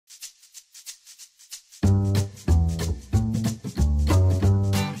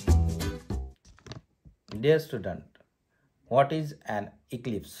Dear student, what is an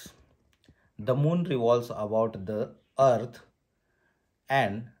eclipse? The moon revolves about the earth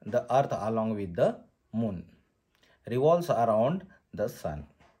and the earth along with the moon revolves around the sun.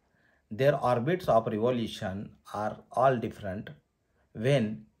 Their orbits of revolution are all different.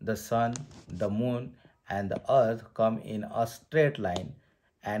 When the sun, the moon and the earth come in a straight line,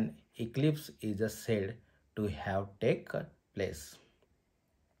 an eclipse is said to have taken place.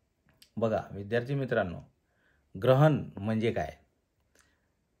 बघा विद्यार्थी मित्रांनो, ग्रहण म्हणजे काय?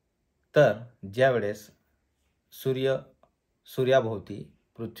 तर ज्यावेळेस सूर्याभोवती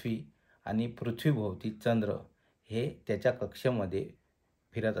पृथ्वी आणि पृथ्वीभोवती चंद्र हे त्याच्या कक्षेमध्ये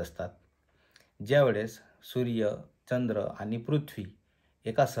फिरत असतात, ज्यावेळेस सूर्य, चंद्र आणि पृथ्वी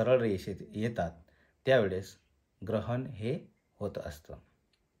एका सरळ रेषेत येतात, त्यावेळेस ग्रहण हे होत असतं.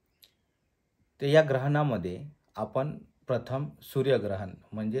 ते या ग्रहणामध्ये आपण प्रथम सूर्यग्रहण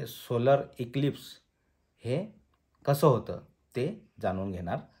म्हणजे सोलर इक्लिप्स हे कसं होतं ते जाणून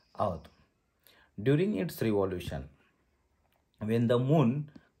घेणार आहोत. During its रिव्हॉल्यूशन, when the moon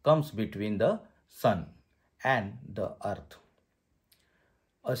comes between the sun and the earth,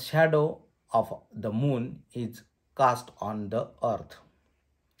 a shadow of the moon is cast on the earth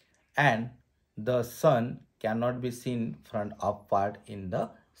and the sun cannot be seen front of part in the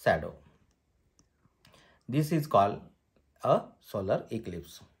shadow. This is called a solar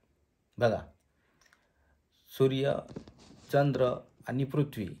eclipse. बघा, सूर्य, चंद्र आणि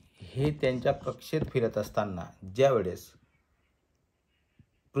पृथ्वी हे त्यांच्या कक्षेत फिरत असताना ज्यावेळेस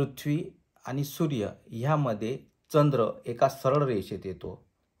पृथ्वी आणि सूर्य ह्यामध्ये चंद्र एका सरळ रेषेत येतो,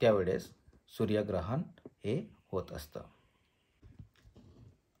 त्यावेळेस सूर्यग्रहण हे होत असतं.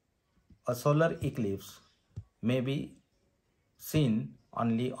 A solar eclipse may be seen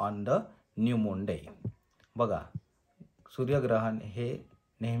only on the new moon day. बघा, सूर्यग्रहण हे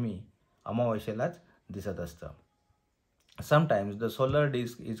नेहमी अमावस्येलाच दिसत असतं. Sometimes the solar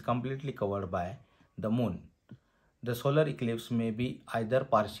disk is completely covered by the moon. The solar eclipse may be either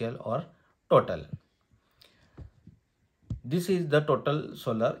partial or total. This is the total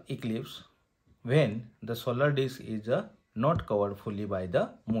solar eclipse when the solar disk is not covered fully by the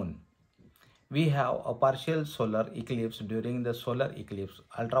moon. We have a partial solar eclipse. During the solar eclipse,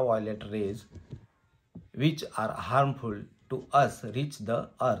 ultraviolet rays which are harmful to us reach the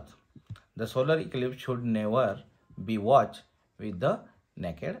earth. The solar eclipse should never be watched with the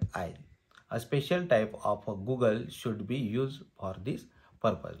naked eye. A special type of Google should be used for this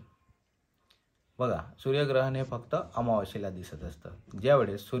purpose. बघा, सूर्यग्रहण हे फक्त अमावस्येला दिसत असतं.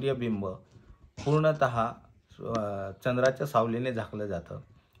 ज्यावेळेस सूर्यबिंब पूर्णतः चंद्राच्या सावलीने झाकलं जातं,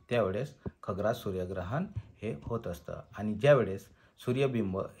 त्यावेळेस खग्रास सूर्यग्रहण हे होत असतं. आणि ज्यावेळेस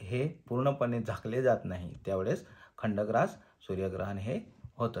सूर्यबिंब हे पूर्णपणे झाकले जात नाही, त्यावेळेस खंडग्रास सूर्यग्रहण हे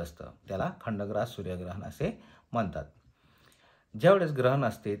होत असतं. त्याला खंडग्रास सूर्यग्रहण असे म्हणतात. ज्यावेळेस ग्रहण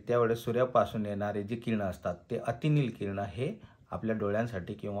असते त्यावेळेस सूर्यापासून येणारे जे किरण असतात ते अतिनील किरण हे आपल्या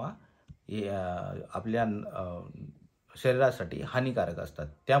डोळ्यांसाठी किंवा आपल्या शरीरासाठी हानिकारक असतात.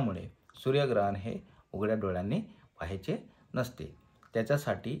 त्यामुळे सूर्यग्रहण हे उघड्या डोळ्यांनी पाहायचे नसते.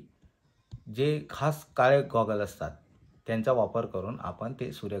 त्याच्यासाठी जे खास काळे गॉगल असतात त्यांचा वापर करून आपण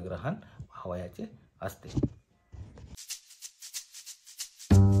ते सूर्यग्रहण पाहावयाचे असते.